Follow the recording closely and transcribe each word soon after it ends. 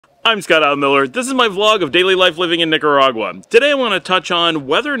I'm Scott Al Miller. This is my vlog of daily life living in Nicaragua. Today I want to touch on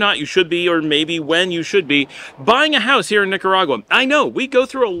whether or not you should be, or maybe when you should be, buying a house here in Nicaragua. I know, we go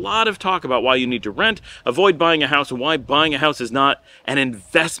through a lot of talk about why you need to rent, avoid buying a house, and why buying a house is not an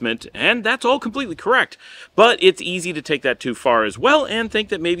investment, and that's all completely correct. But it's easy to take that too far as well and think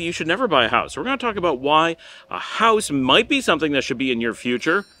that maybe you should never buy a house. So we're going to talk about why a house might be something that should be in your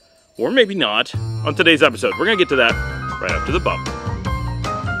future, or maybe not, on today's episode. We're going to get to that right after the bump.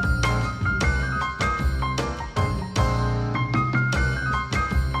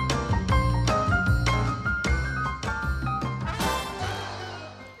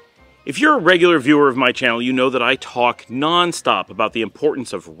 If you're a regular viewer of my channel, you know that I talk non-stop about the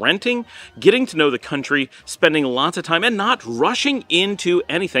importance of renting, getting to know the country, spending lots of time, and not rushing into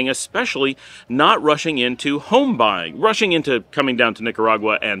anything, especially not rushing into home buying. Rushing into coming down to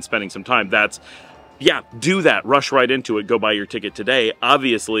Nicaragua and spending some time, yeah, do that. Rush right into it. Go buy your ticket today.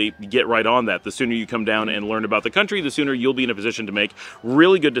 Obviously, get right on that. The sooner you come down and learn about the country, the sooner you'll be in a position to make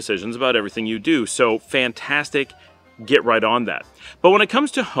really good decisions about everything you do. So, fantastic. Get right on that. But when it comes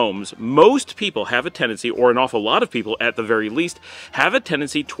to homes, most people have a tendency, or an awful lot of people at the very least, have a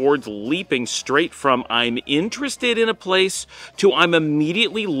tendency towards leaping straight from I'm interested in a place to I'm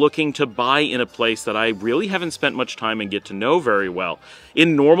immediately looking to buy in a place that I really haven't spent much time and get to know very well.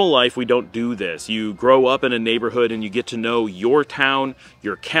 In normal life, we don't do this. You grow up in a neighborhood and you get to know your town,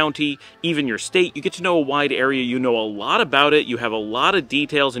 your county, even your state. You get to know a wide area. You know a lot about it. You have a lot of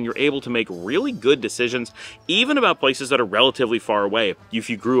details and you're able to make really good decisions, even about places that are relatively far away. If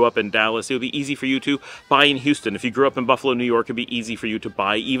you grew up in Dallas, it would be easy for you to buy in Houston. If you grew up in Buffalo, New York, it would be easy for you to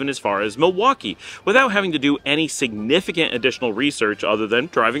buy even as far as Milwaukee. Without having to do any significant additional research other than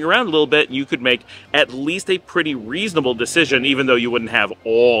driving around a little bit, you could make at least a pretty reasonable decision. Even though you wouldn't have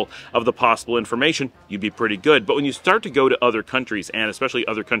all of the possible information, you'd be pretty good. But when you start to go to other countries, and especially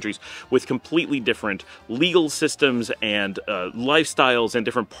other countries with completely different legal systems and lifestyles and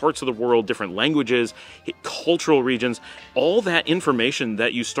different parts of the world, different languages, cultural regions, all that information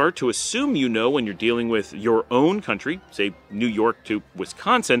that you start to assume you know when you're dealing with your own country, say New York to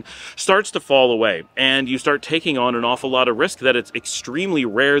Wisconsin, starts to fall away. And you start taking on an awful lot of risk that it's extremely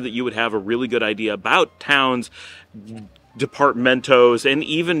rare that you would have a really good idea about towns, departamentos, and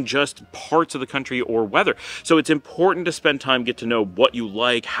even just parts of the country or weather. So it's important to spend time, get to know what you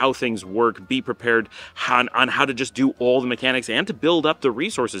like, how things work, be prepared on how to just do all the mechanics and to build up the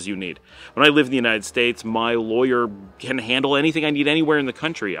resources you need. When I live in the United States, my lawyer can handle anything I need anywhere in the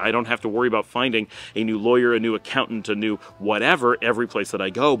country. I don't have to worry about finding a new lawyer, a new accountant, a new whatever every place that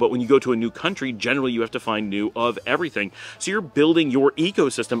I go. But when you go to a new country, generally you have to find new of everything. So you're building your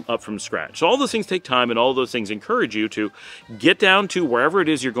ecosystem up from scratch. So all those things take time, and all those things encourage you to get down to wherever it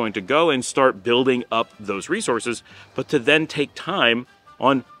is you're going to go and start building up those resources, but to then take time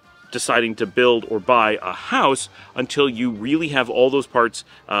on deciding to build or buy a house until you really have all those parts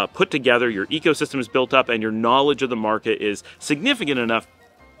put together, your ecosystem is built up, and your knowledge of the market is significant enough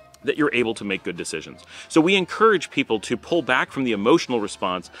that you're able to make good decisions. So we encourage people to pull back from the emotional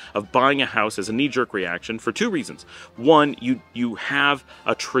response of buying a house as a knee-jerk reaction for two reasons. One, you have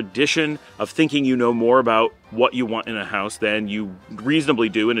a tradition of thinking you know more about what you want in a house than you reasonably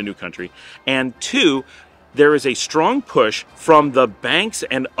do in a new country. And two, there is a strong push from the banks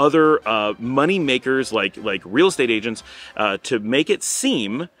and other money makers like real estate agents to make it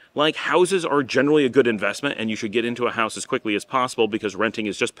seem like houses are generally a good investment and you should get into a house as quickly as possible because renting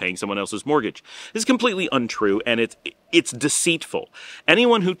is just paying someone else's mortgage. This is completely untrue, and it's deceitful.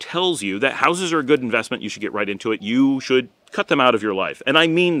 Anyone who tells you that houses are a good investment, you should get right into it, you should cut them out of your life. And I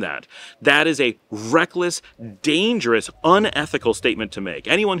mean that. That is a reckless, dangerous, unethical statement to make.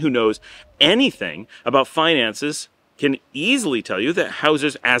 Anyone who knows anything about finances can easily tell you that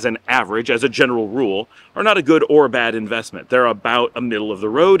houses, as an average, as a general rule, are not a good or a bad investment. They're about a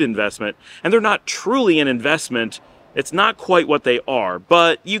middle-of-the-road investment, and they're not truly an investment. It's not quite what they are,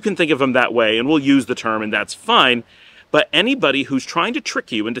 but you can think of them that way, and we'll use the term, and that's fine. But anybody who's trying to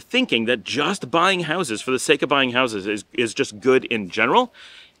trick you into thinking that just buying houses for the sake of buying houses is just good in general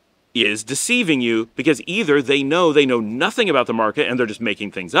is deceiving you, because either they know nothing about the market and they're just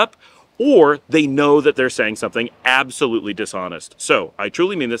making things up, or they know that they're saying something absolutely dishonest. So I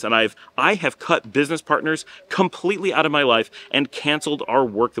truly mean this, and I have cut business partners completely out of my life and canceled our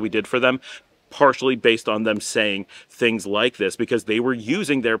work that we did for them partially based on them saying things like this because they were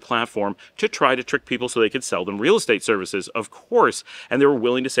using their platform to try to trick people so they could sell them real estate services, of course, and they were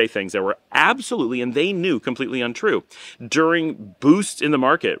willing to say things that were absolutely, and they knew, completely untrue. During boosts in the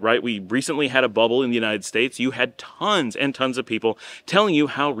market, right, we recently had a bubble in the United States. You had tons and tons of people telling you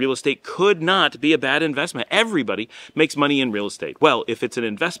how real estate could not be a bad investment. Everybody makes money in real estate. Well, if it's an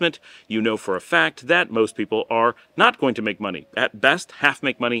investment, you know for a fact that most people are not going to make money. At best, half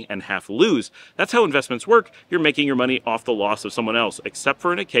make money and half lose. That's how investments work. You're making your money off the loss of someone else, except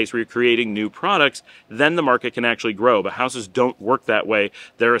for in a case where you're creating new products, then the market can actually grow. But houses don't work that way.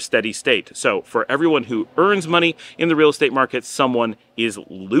 They're a steady state. So for everyone who earns money in the real estate market, someone is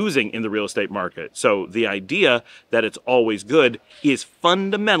losing in the real estate market. So the idea that it's always good is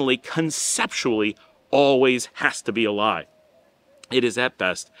fundamentally, conceptually, always has to be a lie. It is at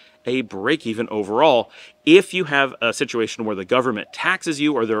best a break-even overall. If you have a situation where the government taxes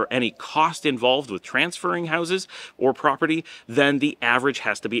you or there are any cost involved with transferring houses or property, then the average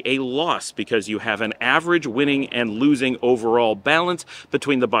has to be a loss because you have an average winning and losing overall balance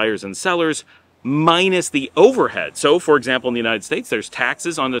between the buyers and sellers minus the overhead. So, for example, in the United States, there's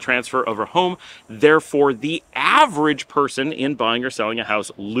taxes on the transfer of a home. Therefore, the average person in buying or selling a house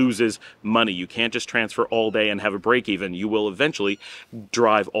loses money. You can't just transfer all day and have a break even. You will eventually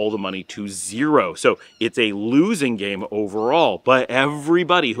drive all the money to zero. So it's a losing game overall. But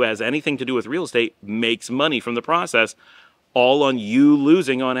everybody who has anything to do with real estate makes money from the process, all on you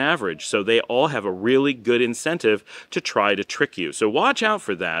losing on average. So they all have a really good incentive to try to trick you. So watch out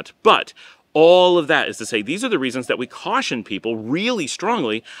for that. But all of that is to say, these are the reasons that we caution people really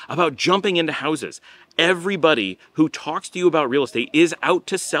strongly about jumping into houses. Everybody who talks to you about real estate is out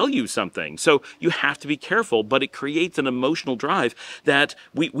to sell you something. So you have to be careful, but it creates an emotional drive that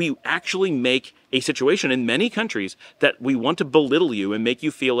we actually make a situation in many countries that we want to belittle you and make you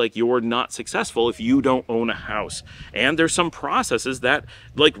feel like you're not successful if you don't own a house. And there's some processes that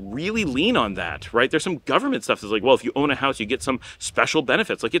like really lean on that, right? There's some government stuff that's like, well, if you own a house, you get some special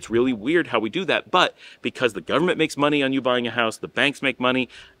benefits. Like, it's really weird how we do that. But because the government makes money on you buying a house, the banks make money,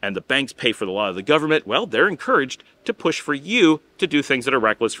 and the banks pay for the lot of the government, well, they're encouraged to push for you to do things that are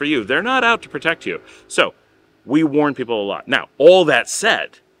reckless for you. They're not out to protect you. So we warn people a lot. Now, all that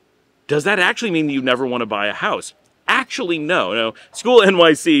said, does that actually mean that you never want to buy a house? Actually, no. No. School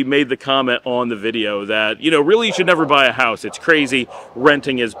NYC made the comment on the video that, really you should never buy a house. It's crazy.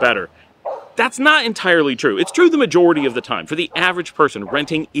 Renting is better. That's not entirely true. It's true the majority of the time. For the average person,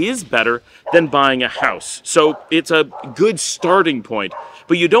 renting is better than buying a house. So it's a good starting point.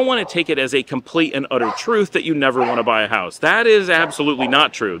 But you don't want to take it as a complete and utter truth that you never want to buy a house. That is absolutely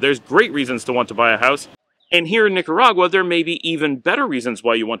not true. There's great reasons to want to buy a house. And here in Nicaragua, there may be even better reasons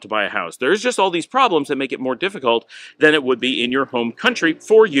why you want to buy a house. There's just all these problems that make it more difficult than it would be in your home country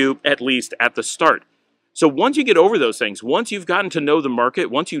for you, at least at the start. So once you get over those things, once you've gotten to know the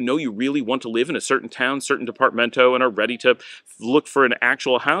market, once you know you really want to live in a certain town, certain departamento, and are ready to look for an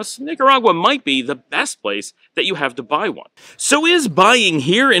actual house, Nicaragua might be the best place that you have to buy one. So is buying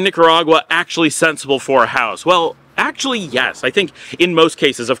here in Nicaragua actually sensible for a house? Well, actually, yes. I think in most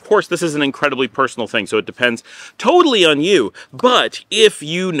cases, of course, this is an incredibly personal thing, so it depends totally on you. But if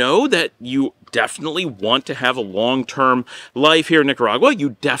you know that you definitely want to have a long-term life here in Nicaragua,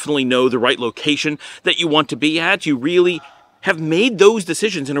 you definitely know the right location that you want to be at, you really have made those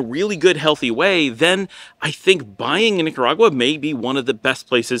decisions in a really good, healthy way, then I think buying in Nicaragua may be one of the best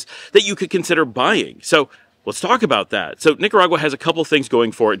places that you could consider buying. So let's talk about that. So Nicaragua has a couple things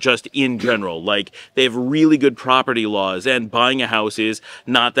going for it just in general. Like, they have really good property laws and buying a house is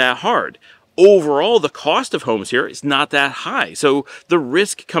not that hard. Overall, the cost of homes here is not that high, so the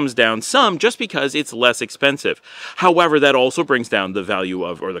risk comes down some just because it's less expensive. However, that also brings down the value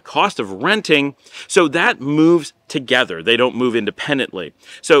of, or the cost of renting, so that moves together. They don't move independently.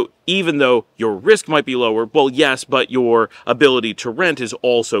 So even though your risk might be lower, well, yes, but your ability to rent is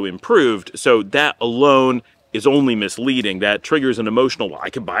also improved, so that alone is only misleading. That triggers an emotional, well, I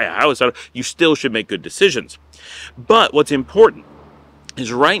can buy a house. You still should make good decisions. But what's important is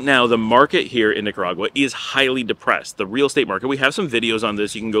right now the market here in Nicaragua is highly depressed. The real estate market, we have some videos on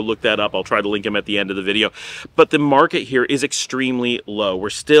this. You can go look that up. I'll try to link them at the end of the video. But the market here is extremely low. We're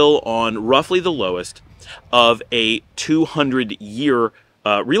still on roughly the lowest of a 200-year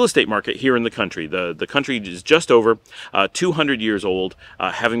real estate market here in the country. The country is just over 200 years old,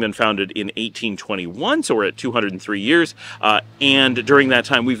 having been founded in 1821, so we're at 203 years, and during that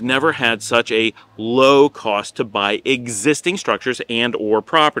time we've never had such a low cost to buy existing structures and or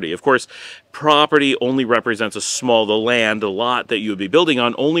property. Of course, property only represents the land, the lot that you would be building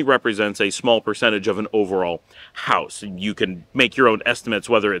on only represents a small percentage of an overall house. You can make your own estimates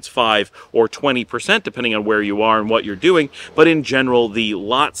whether it's 5 or 20% depending on where you are and what you're doing, but in general the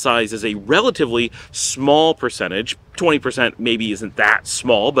lot size is a relatively small percentage. 20% maybe isn't that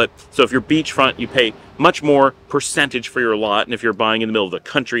small, but so if you're beachfront, you pay much more percentage for your lot, and if you're buying in the middle of the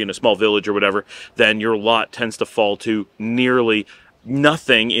country in a small village or whatever, then your lot tends to fall to nearly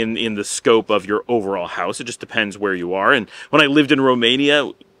nothing in the scope of your overall house. It just depends where you are. And when I lived in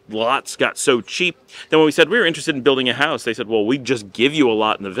Romania, lots got so cheap that when we said we were interested in building a house, they said, well, we just give you a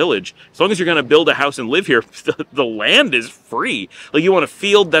lot in the village. As long as you're going to build a house and live here, the land is free. Like, you want a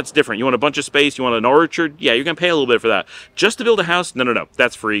field, that's different. You want a bunch of space, you want an orchard, yeah, you're going to pay a little bit for that. Just to build a house, no,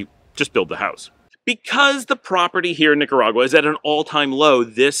 that's free. Just build the house. Because the property here in Nicaragua is at an all-time low,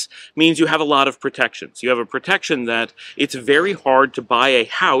 this means you have a lot of protections. You have a protection that it's very hard to buy a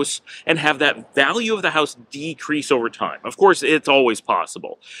house and have that value of the house decrease over time. Of course, it's always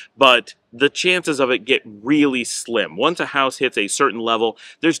possible, but the chances of it get really slim. Once a house hits a certain level,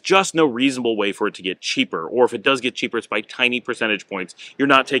 there's just no reasonable way for it to get cheaper. Or if it does get cheaper, it's by tiny percentage points. You're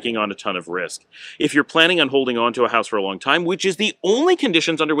not taking on a ton of risk. If you're planning on holding on to a house for a long time, which is the only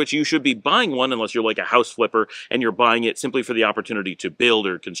conditions under which you should be buying one, unless you're like a house flipper and you're buying it simply for the opportunity to build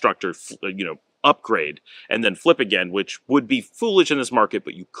or construct or, upgrade and then flip again, which would be foolish in this market,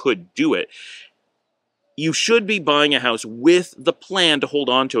 but you could do it. You should be buying a house with the plan to hold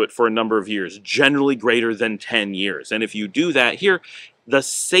on to it for a number of years, generally greater than 10 years. And if you do that here, the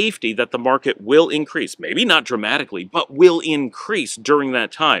safety that the market will increase, maybe not dramatically, but will increase during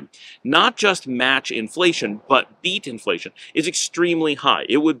that time, not just match inflation, but beat inflation, is extremely high.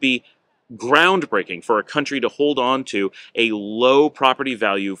 It would be groundbreaking for a country to hold on to a low property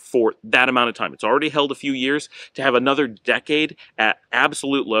value for that amount of time. It's already held a few years. To have another decade at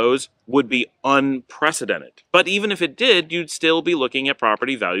absolute lows would be unprecedented. But even if it did, you'd still be looking at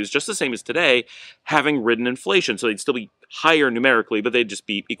property values just the same as today, having ridden inflation. So they'd still be higher numerically, but they'd just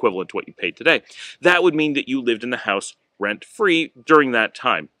be equivalent to what you paid today. That would mean that you lived in the house rent-free during that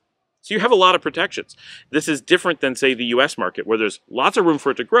time. So you have a lot of protections. This is different than, say, the US market, where there's lots of room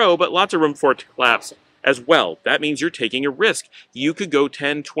for it to grow, but lots of room for it to collapse as well. That means you're taking a risk. You could go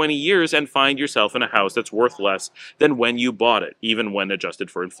 10, 20 years and find yourself in a house that's worth less than when you bought it, even when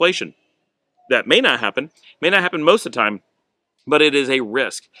adjusted for inflation. That may not happen most of the time, but it is a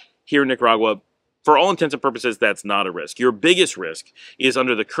risk. Here in Nicaragua, for all intents and purposes, that's not a risk. Your biggest risk is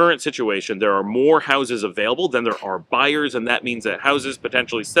under the current situation, there are more houses available than there are buyers, and that means that houses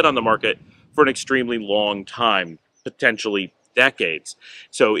potentially sit on the market for an extremely long time, potentially decades.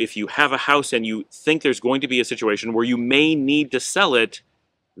 So if you have a house and you think there's going to be a situation where you may need to sell it,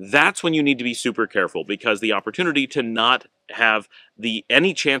 that's when you need to be super careful, because the opportunity to not have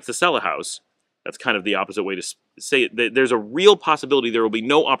any chance to sell a house, that's kind of the opposite way to say it. There's a real possibility there will be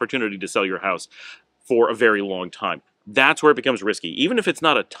no opportunity to sell your house for a very long time. That's where it becomes risky. Even if it's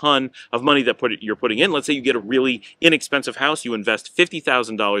not a ton of money that you're putting in, let's say you get a really inexpensive house, you invest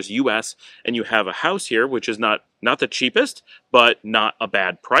 $50,000 US, and you have a house here, which is not the cheapest, but not a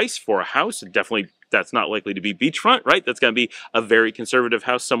bad price for a house. Definitely, that's not likely to be beachfront, right? That's going to be a very conservative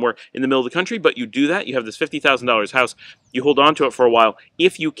house somewhere in the middle of the country, but you do that, you have this $50,000 house, you hold on to it for a while.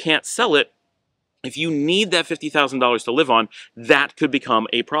 If you can't sell it, if you need that $50,000 to live on, that could become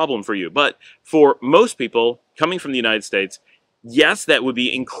a problem for you. But for most people coming from the United States, yes, that would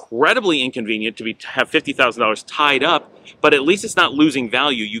be incredibly inconvenient to have $50,000 tied up, but at least it's not losing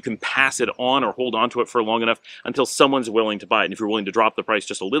value. You can pass it on or hold on to it for long enough until someone's willing to buy it. And if you're willing to drop the price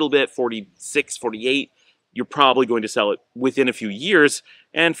just a little bit, 46, 48, you're probably going to sell it within a few years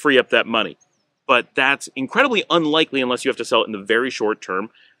and free up that money. But that's incredibly unlikely unless you have to sell it in the very short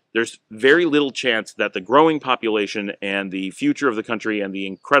term. There's very little chance that the growing population and the future of the country and the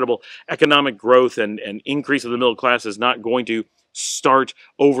incredible economic growth and increase of the middle class is not going to start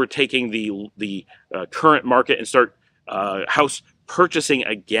overtaking the current market and start house purchasing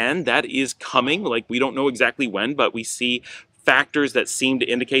again. That is coming. Like, we don't know exactly when, but we see factors that seem to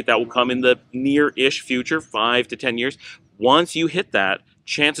indicate that will come in the near-ish future, 5 to 10 years. Once you hit that,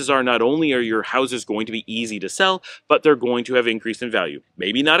 chances are not only are your houses going to be easy to sell, but they're going to have increased in value.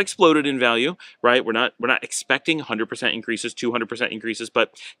 Maybe not exploded in value, right? We're not expecting 100% increases, 200% increases,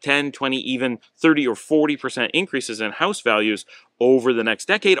 but 10, 20, even 30 or 40% increases in house values over the next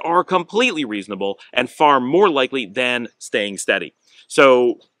decade are completely reasonable and far more likely than staying steady.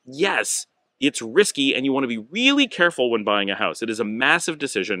 So yes, it's risky and you want to be really careful when buying a house. It is a massive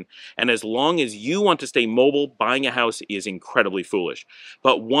decision, and as long as you want to stay mobile, buying a house is incredibly foolish.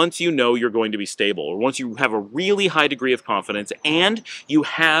 But once you know you're going to be stable, or once you have a really high degree of confidence and you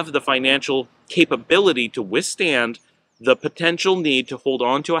have the financial capability to withstand the potential need to hold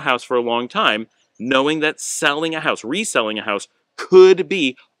on to a house for a long time, knowing that selling a house, reselling a house, could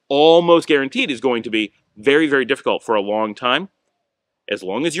be almost guaranteed is going to be very, very difficult for a long time. As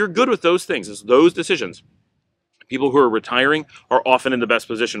long as you're good with those things, those decisions, people who are retiring are often in the best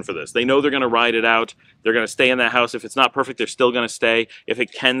position for this. They know they're going to ride it out. They're going to stay in that house. If it's not perfect, they're still going to stay. If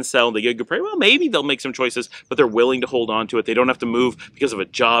it can sell, they get a good price. Well, maybe they'll make some choices, but they're willing to hold on to it. They don't have to move because of a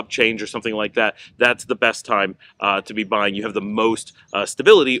job change or something like that. That's the best time to be buying. You have the most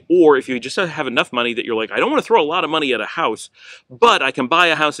stability. Or if you just have enough money that you're like, I don't want to throw a lot of money at a house, but I can buy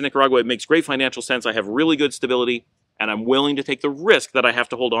a house in Nicaragua. It makes great financial sense. I have really good stability, and I'm willing to take the risk that I have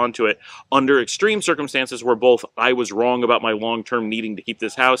to hold on to it under extreme circumstances where both I was wrong about my long-term needing to keep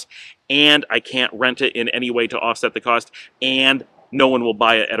this house, and I can't rent it in any way to offset the cost, and no one will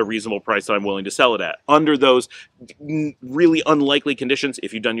buy it at a reasonable price that I'm willing to sell it at. Under those really unlikely conditions,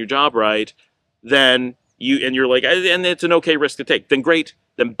 if you've done your job right, then you're like, and it's an okay risk to take, then great,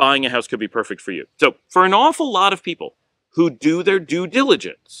 then buying a house could be perfect for you. So for an awful lot of people who do their due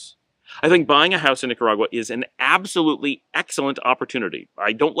diligence, I think buying a house in Nicaragua is an absolutely excellent opportunity.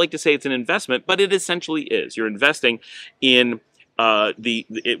 I don't like to say it's an investment, but it essentially is. You're investing in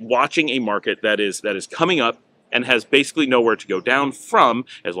watching a market that is coming up and has basically nowhere to go down from,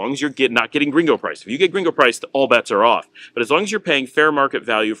 as long as you're not getting gringo price. If you get gringo price, all bets are off. But as long as you're paying fair market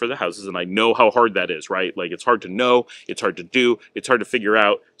value for the houses, and I know how hard that is, right? Like, it's hard to know, it's hard to do, it's hard to figure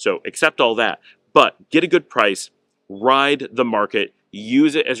out. So accept all that. But get a good price, ride the market,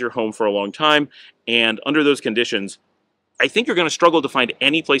 use it as your home for a long time, and under those conditions, I think you're going to struggle to find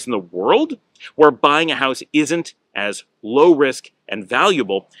any place in the world where buying a house isn't as low risk and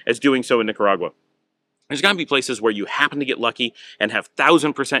valuable as doing so in Nicaragua. There's going to be places where you happen to get lucky and have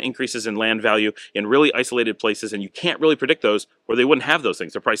 1,000% increases in land value in really isolated places, and you can't really predict those, or they wouldn't have those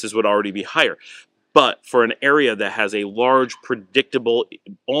things. The prices would already be higher. But for an area that has a large, predictable,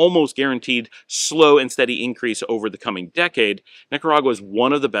 almost guaranteed slow and steady increase over the coming decade, Nicaragua is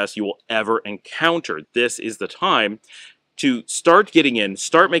one of the best you will ever encounter. This is the time to start getting in,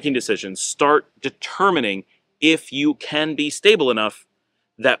 start making decisions, start determining if you can be stable enough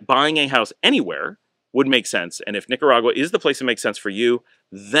that buying a house anywhere would make sense. And if Nicaragua is the place that makes sense for you,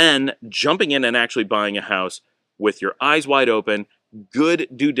 then jumping in and actually buying a house with your eyes wide open, good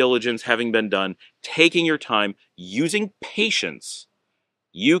due diligence having been done, taking your time, using patience,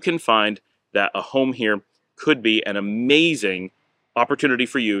 you can find that a home here could be an amazing opportunity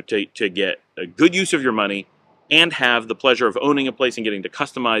for you to get a good use of your money and have the pleasure of owning a place and getting to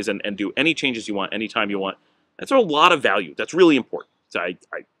customize and do any changes you want, anytime you want. That's a lot of value. That's really important. So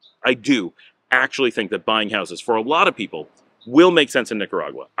I do actually think that buying houses for a lot of people will make sense in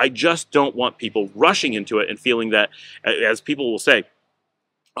Nicaragua. I just don't want people rushing into it and feeling that, as people will say,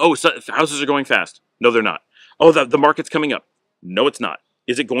 oh, so houses are going fast. No, they're not. Oh, the market's coming up. No, it's not.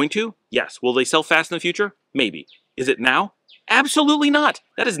 Is it going to? Yes. Will they sell fast in the future? Maybe. Is it now? Absolutely not.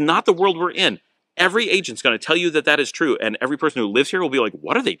 That is not the world we're in. Every agent's going to tell you that that is true, and every person who lives here will be like,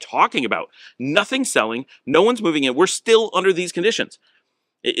 what are they talking about? Nothing's selling. No one's moving in. We're still under these conditions.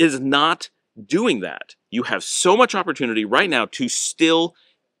 It is not doing that. You have so much opportunity right now to still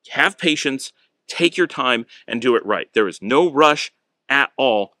have patience, take your time, and do it right. There is no rush at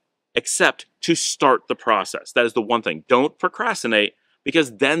all, except to start the process. That is the one thing. Don't procrastinate,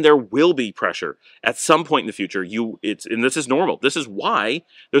 because then there will be pressure at some point in the future. And this is normal. This is why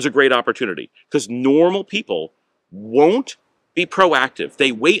there's a great opportunity, because normal people won't be proactive.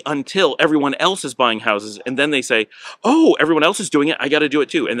 They wait until everyone else is buying houses, and then they say, oh, everyone else is doing it, I got to do it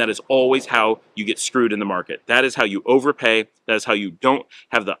too. And that is always how you get screwed in the market. That is how you overpay. That is how you don't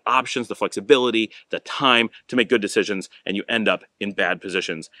have the options, the flexibility, the time to make good decisions, and you end up in bad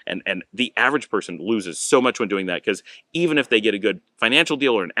positions. And the average person loses so much when doing that, because even if they get a good financial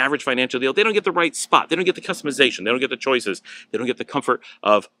deal or an average financial deal, they don't get the right spot. They don't get the customization. They don't get the choices. They don't get the comfort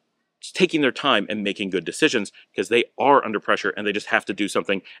of taking their time and making good decisions, because they are under pressure and they just have to do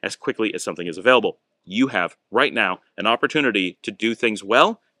something as quickly as something is available. You have right now an opportunity to do things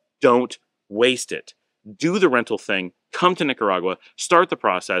well. Don't waste it. Do the rental thing. Come to Nicaragua. Start the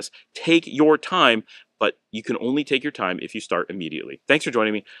process. Take your time, but you can only take your time if you start immediately. Thanks for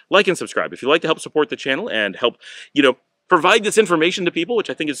joining me. Like and subscribe. If you'd like to help support the channel and help, provide this information to people,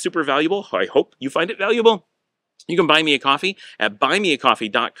 which I think is super valuable, I hope you find it valuable, You can buy me a coffee at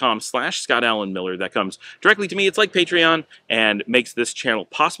buymeacoffee.com/Scott Allen Miller. That comes directly to me. It's like Patreon and makes this channel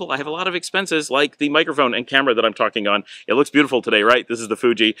possible. I have a lot of expenses like the microphone and camera that I'm talking on. It looks beautiful today, right? This is the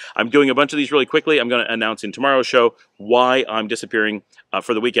Fuji. I'm doing a bunch of these really quickly. I'm going to announce in tomorrow's show why I'm disappearing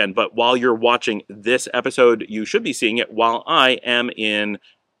for the weekend. But while you're watching this episode, you should be seeing it while I am in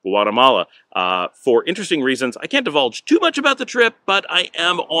Guatemala. For interesting reasons, I can't divulge too much about the trip, but I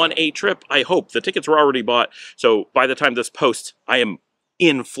am on a trip, I hope. The tickets were already bought, so by the time this posts, I am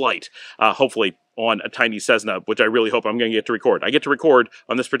in flight, hopefully on a tiny Cessna, which I really hope I'm going to get to record. I get to record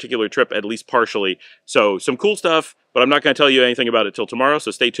on this particular trip, at least partially, so some cool stuff, but I'm not going to tell you anything about it till tomorrow, so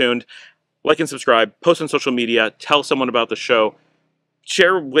stay tuned. Like and subscribe, post on social media, tell someone about the show,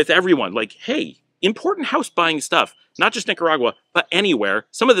 share with everyone, like, hey, important house buying stuff, not just Nicaragua, but anywhere.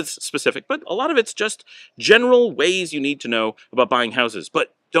 Some of it's specific, but a lot of it's just general ways you need to know about buying houses.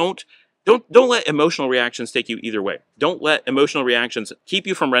 But don't let emotional reactions take you either way. Don't let emotional reactions keep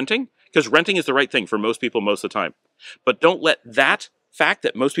you from renting, because renting is the right thing for most people most of the time. But don't let that fact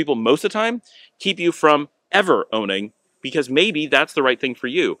that most people most of the time keep you from ever owning, because maybe that's the right thing for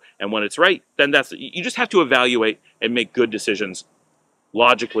you. And when it's right, then you just have to evaluate and make good decisions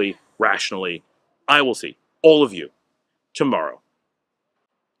logically, rationally. I will see all of you tomorrow.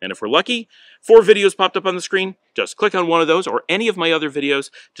 And if we're lucky, 4 videos popped up on the screen. Just click on one of those or any of my other videos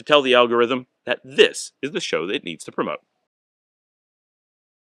to tell the algorithm that this is the show that it needs to promote.